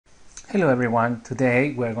Hello everyone,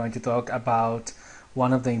 today we're going to talk about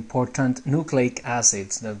one of the important nucleic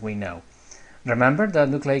acids that we know. Remember that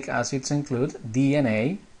nucleic acids include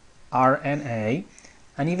DNA, RNA,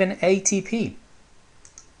 and even ATP.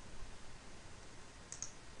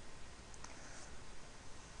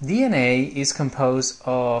 DNA is composed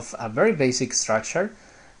of a very basic structure.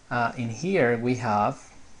 In here we have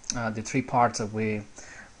the three parts that we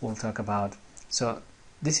will talk about. So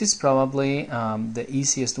this is probably the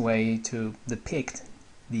easiest way to depict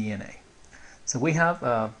DNA. So we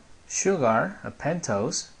have sugar, a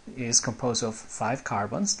pentose, is composed of 5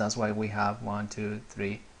 carbons. That's why we have 1, 2,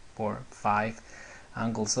 3, 4, 5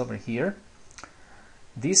 angles over here.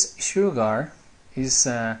 This sugar is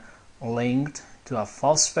linked to a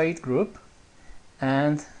phosphate group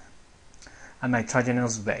and a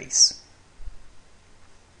nitrogenous base.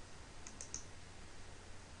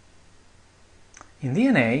 In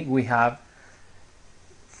DNA, we have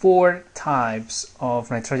 4 types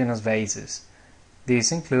of nitrogenous bases.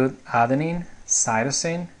 These include adenine,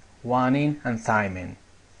 cytosine, guanine, and thymine.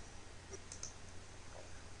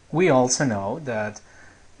 We also know that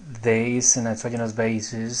these nitrogenous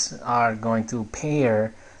bases are going to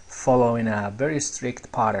pair following a very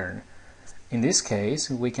strict pattern. In this case,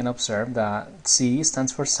 we can observe that C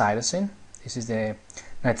stands for cytosine. This is the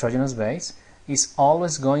nitrogenous base. Is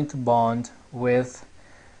always going to bond with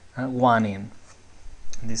guanine.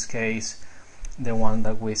 In this case, the one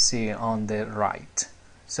that we see on the right.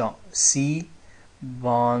 So C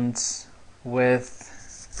bonds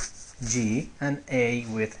with G and A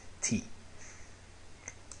with T.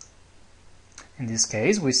 In this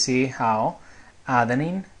case, we see how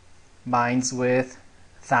adenine binds with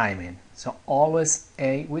thymine. So always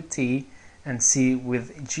A with T and C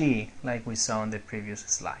with G, like we saw in the previous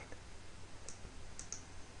slide.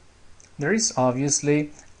 There is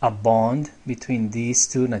obviously a bond between these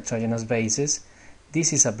two nitrogenous bases.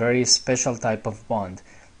 This is a very special type of bond.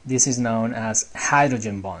 This is known as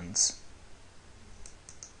hydrogen bonds.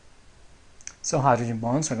 So hydrogen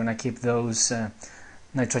bonds are going to keep those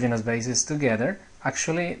nitrogenous bases together.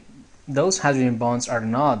 Actually, those hydrogen bonds are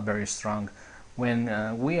not very strong.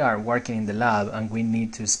 When we are working in the lab and we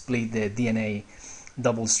need to split the DNA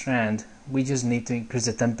double strand, we just need to increase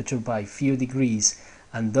the temperature by a few degrees,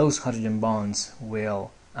 and those hydrogen bonds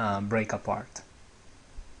will break apart.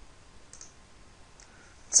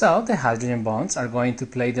 So the hydrogen bonds are going to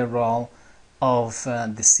play the role of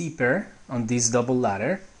the zipper on this double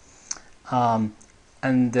ladder, and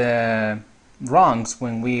the rungs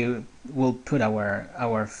when we will put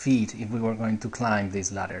our feet if we were going to climb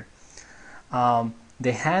this ladder.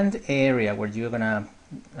 The hand area where you're gonna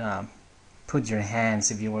put your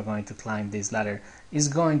hands if you were going to climb this ladder is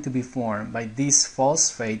going to be formed by these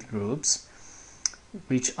phosphate groups,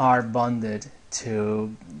 which are bonded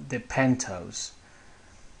to the pentose,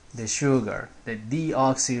 the sugar, the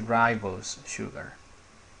deoxyribose sugar.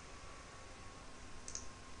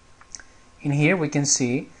 In here we can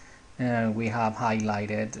see we have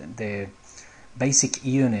highlighted the basic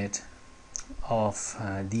unit of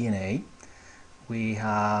DNA. We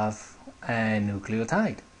have a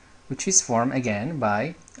nucleotide, which is formed again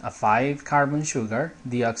by a 5-carbon sugar,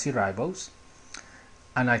 deoxyribose,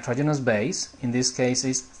 a nitrogenous base, in this case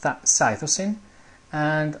is cytosine,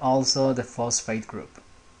 and also the phosphate group.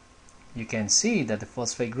 You can see that the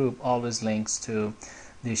phosphate group always links to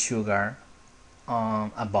the sugar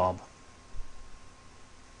above.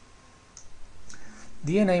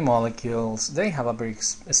 DNA molecules, they have a very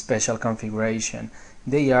special configuration.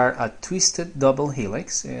 They are a twisted double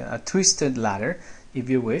helix, a twisted ladder, if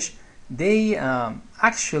you wish. They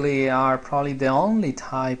actually are probably the only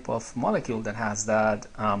type of molecule that has that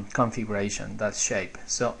configuration, that shape.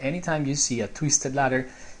 So anytime you see a twisted ladder,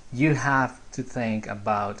 you have to think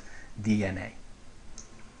about DNA.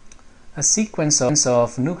 A sequence of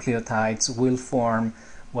nucleotides will form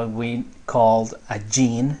what we call a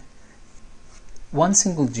gene. One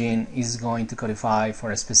single gene is going to codify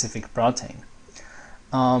for a specific protein.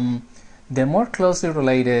 The more closely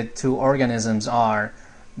related two organisms are,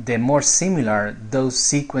 the more similar those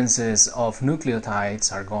sequences of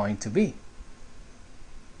nucleotides are going to be.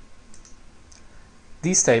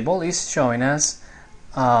 This table is showing us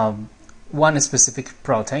one specific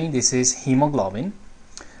protein. This is hemoglobin,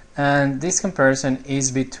 and this comparison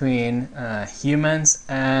is between humans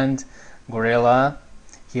and gorilla,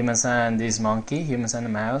 humans and this monkey, humans and a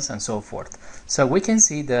mouse, and so forth. So we can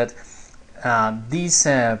see that this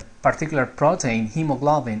particular protein,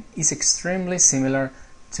 hemoglobin, is extremely similar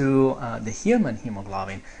to the human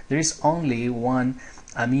hemoglobin. There is only one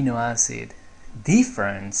amino acid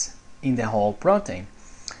difference in the whole protein.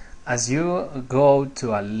 As you go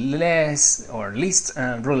to a less or least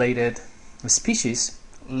related species,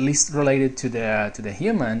 least related to the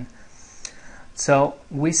human, so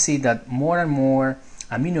we see that more and more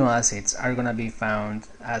amino acids are going to be found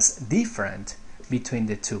as different between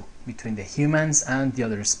the two, between the humans and the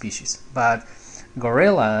other species. But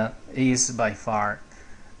gorilla is by far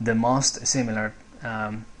the most similar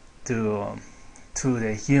to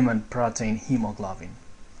the human protein hemoglobin.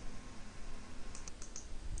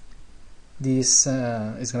 This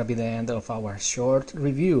is going to be the end of our short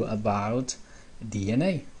review about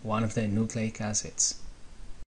DNA, one of the nucleic acids.